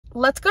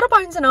let's go to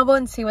Barnes & Noble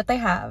and see what they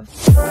have.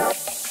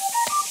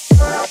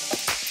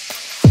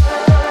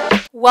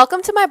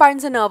 Welcome to my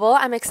Barnes & Noble.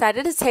 I'm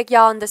excited to take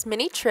y'all on this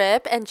mini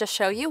trip and just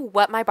show you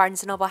what my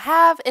Barnes & Noble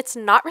have. It's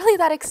not really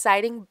that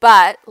exciting,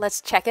 but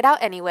let's check it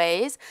out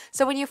anyways.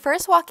 So when you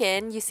first walk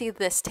in, you see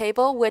this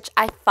table, which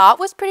I thought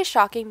was pretty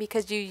shocking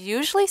because you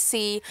usually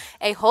see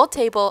a whole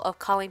table of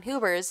Colleen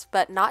Hoovers,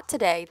 but not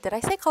today. Did I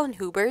say Colleen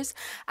Hoovers?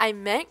 I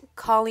meant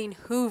Colleen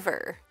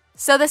Hoover.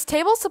 So this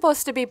table's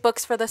supposed to be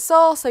books for the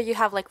soul, so you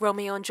have like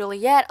Romeo and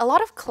Juliet, a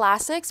lot of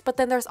classics, but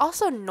then there's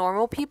also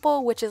Normal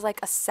People, which is like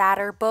a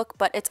sadder book,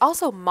 but it's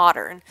also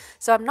modern.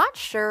 So I'm not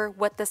sure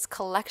what this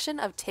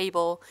collection of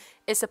table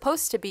is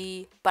supposed to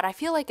be, but I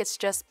feel like it's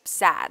just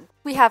sad.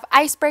 We have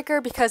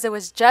Icebreaker because it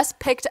was just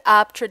picked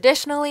up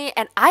traditionally,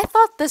 and I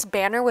thought this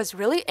banner was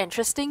really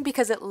interesting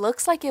because it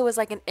looks like it was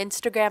like an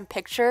Instagram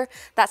picture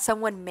that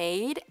someone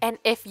made, and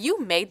if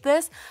you made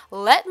this,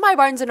 let my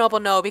Barnes &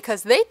 Noble know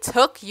because they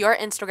took your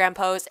Instagram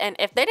post, and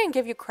if they didn't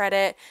give you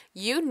credit,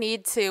 you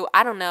need to,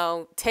 I don't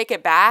know, take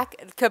it back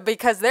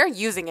because they're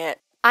using it.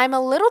 I'm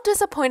a little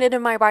disappointed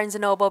in my Barnes &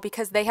 Noble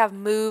because they have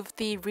moved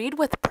the Read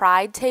with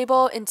Pride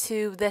table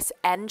into this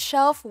end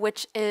shelf,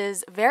 which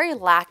is very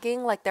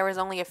lacking. Like there was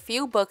only a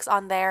few books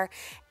on there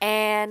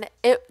and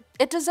it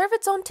deserved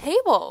its own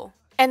table.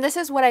 And this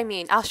is what I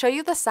mean. I'll show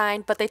you the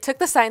sign, but they took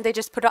the sign, they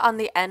just put it on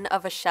the end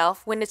of a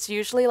shelf when it's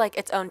usually like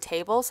its own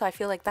table. So I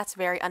feel like that's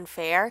very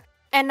unfair.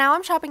 And now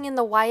I'm shopping in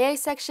the YA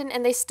section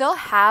and they still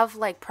have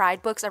like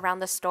Pride books around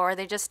the store.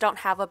 They just don't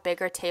have a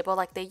bigger table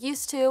like they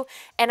used to.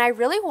 And I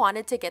really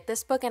wanted to get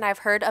this book and I've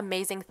heard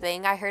amazing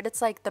thing. I heard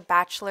it's like the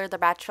Bachelor, the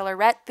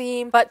Bachelorette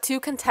theme, but two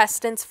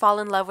contestants fall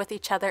in love with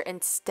each other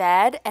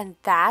instead. And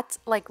that's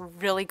like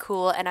really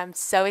cool and I'm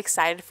so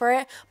excited for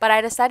it. But I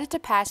decided to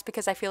pass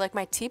because I feel like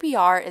my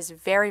TBR is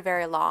very,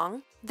 very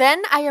long.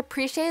 Then I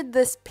appreciated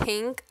this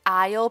pink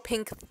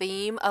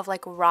theme of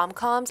like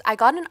rom-coms. I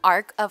got an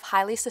arc of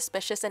Highly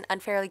Suspicious and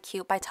Unfairly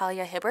Cute by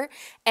Talia Hibbert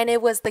and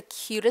it was the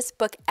cutest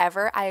book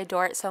ever. I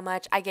adore it so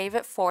much. I gave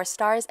it 4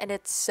 stars and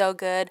it's so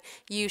good.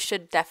 You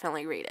should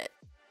definitely read it.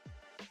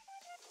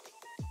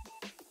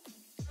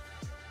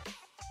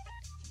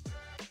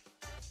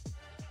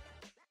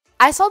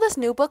 I saw this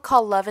new book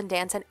called Love and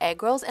Dance and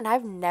Egg Rolls and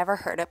I've never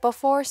heard it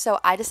before, so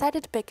I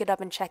decided to pick it up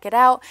and check it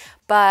out,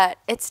 but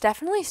it's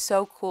definitely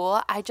so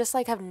cool. I just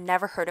like have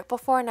never heard it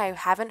before and I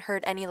haven't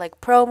heard any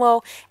like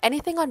promo,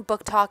 anything on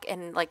Book Talk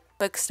and like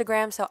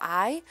Bookstagram, so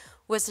I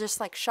was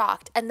just like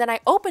shocked. And then I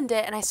opened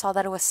it and I saw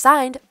that it was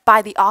signed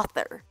by the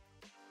author.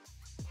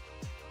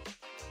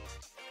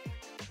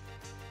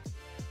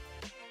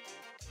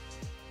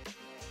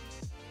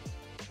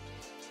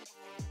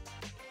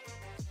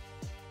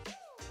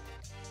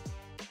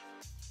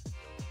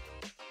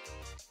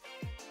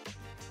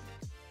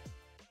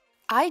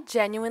 I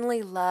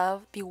genuinely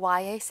love the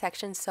YA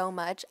section so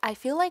much. I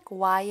feel like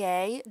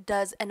YA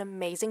does an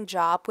amazing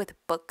job with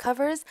book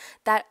covers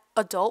that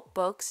adult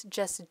books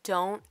just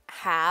don't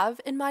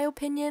have, in my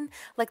opinion.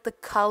 Like the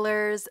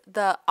colors,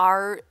 the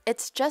art,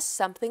 it's just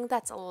something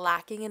that's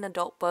lacking in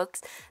adult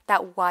books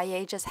that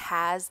YA just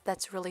has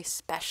that's really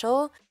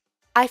special.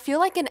 I feel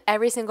like in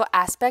every single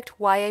aspect,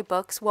 YA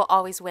books will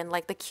always win.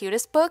 Like the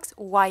cutest books,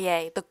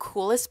 YA. The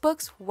coolest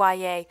books,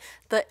 YA.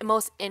 The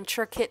most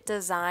intricate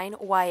design,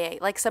 YA.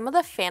 Like some of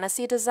the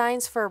fantasy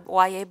designs for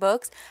YA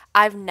books,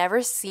 I've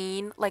never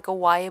seen like a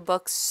YA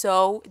book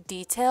so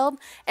detailed.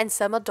 And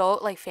some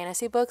adult like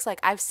fantasy books,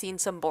 like I've seen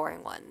some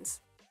boring ones.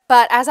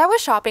 But as I was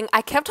shopping,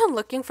 I kept on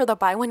looking for the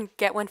buy one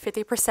get one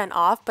 50%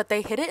 off, but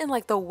they hid it in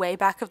like the way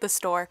back of the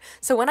store.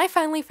 So when I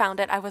finally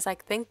found it, I was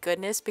like, thank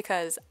goodness,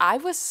 because I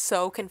was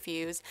so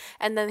confused.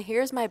 And then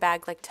here's my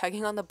bag like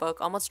tugging on the book,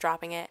 almost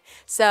dropping it.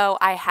 So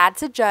I had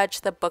to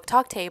judge the Book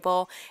Talk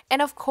table.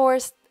 And of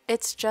course,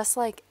 it's just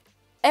like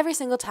every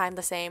single time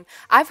the same.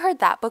 I've heard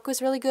that book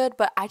was really good,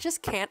 but I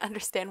just can't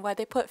understand why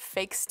they put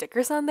fake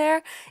stickers on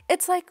there.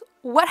 It's like,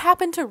 what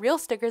happened to real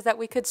stickers that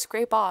we could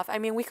scrape off? I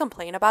mean, we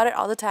complain about it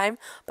all the time,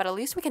 but at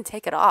least we can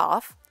take it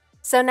off.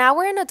 So now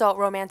we're in adult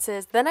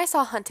romances. Then I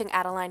saw Hunting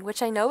Adeline,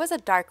 which I know is a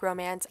dark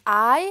romance.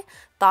 I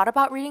thought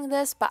about reading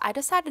this, but I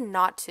decided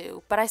not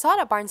to. But I saw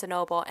it at Barnes &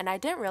 Noble, and I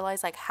didn't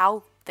realize like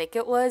how thick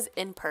it was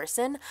in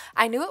person.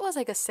 I knew it was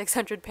like a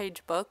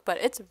 600-page book, but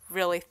it's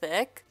really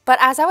thick. But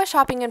as I was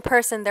shopping in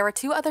person, there were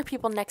 2 other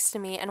people next to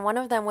me, and one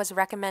of them was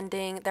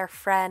recommending their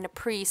friend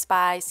Priest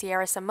by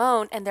Sierra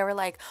Simone, and they were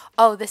like,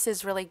 oh, this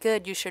is really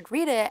good, you should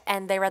read it.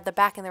 And they read the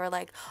back and they were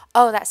like,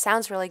 oh, that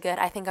sounds really good,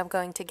 I think I'm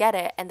going to get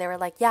it. And they were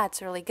like, yeah,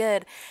 it's really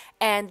good.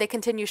 And they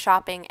continued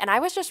shopping, and I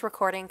was just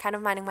recording, kind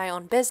of minding my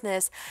own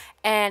business,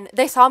 and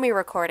they saw me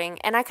recording,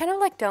 and I kind of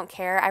like don't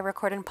care. I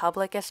record in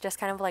public, it's just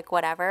kind of like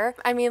whatever.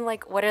 I mean,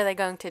 like, what are they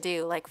going to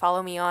do? Like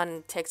follow me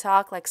on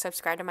TikTok, like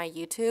subscribe to my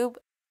YouTube?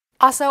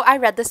 Also, I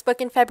read this book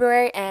in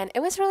February and it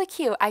was really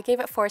cute. I gave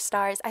it 4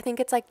 stars. I think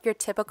it's like your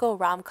typical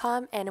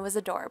rom-com and it was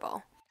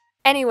adorable.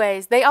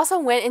 Anyways, they also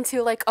went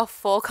into like a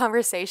full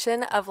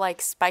conversation of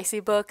like spicy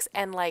books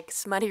and like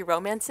smutty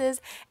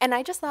romances, and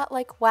I just thought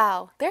like,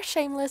 wow, they're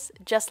shameless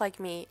just like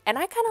me, and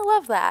I kind of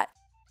love that.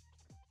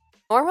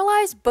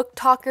 Normalize book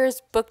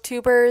talkers,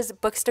 booktubers,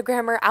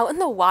 bookstagrammers out in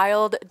the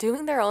wild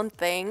doing their own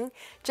thing.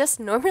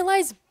 Just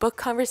normalize book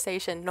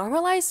conversation.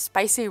 Normalize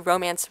spicy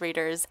romance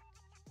readers.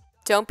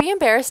 Don't be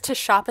embarrassed to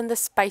shop in the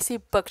spicy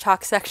book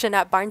talk section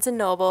at Barnes &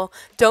 Noble.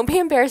 Don't be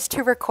embarrassed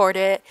to record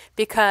it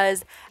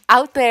because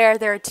out there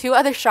are two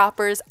other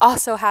shoppers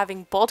also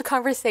having bold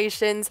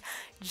conversations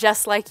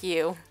just like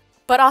you.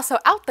 But also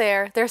out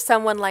there's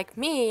someone like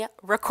me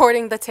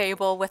recording the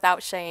table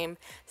without shame.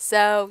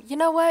 So, you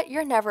know what?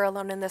 You're never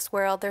alone in this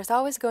world. There's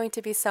always going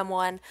to be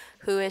someone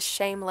who is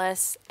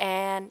shameless.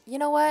 And you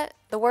know what?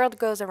 The world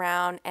goes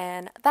around,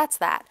 and that's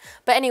that.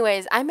 But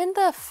anyways, I'm in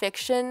the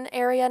fiction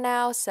area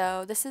now,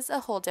 so this is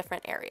a whole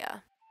different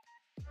area.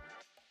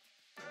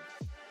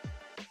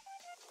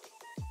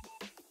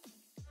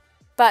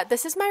 But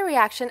this is my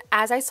reaction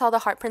as I saw The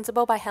Heart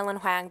Principle by Helen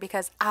Huang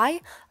because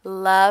I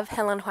love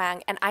Helen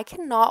Huang and I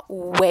cannot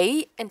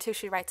wait until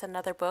she writes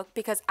another book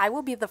because I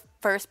will be the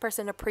first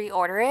person to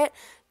pre-order it.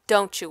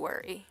 Don't you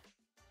worry.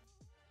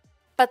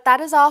 But that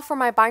is all for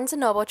my Barnes &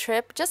 Noble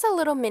trip, just a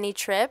little mini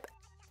trip.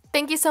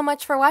 Thank you so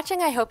much for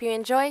watching. I hope you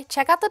enjoy.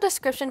 Check out the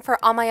description for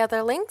all my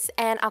other links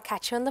and I'll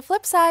catch you on the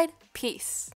flip side. Peace.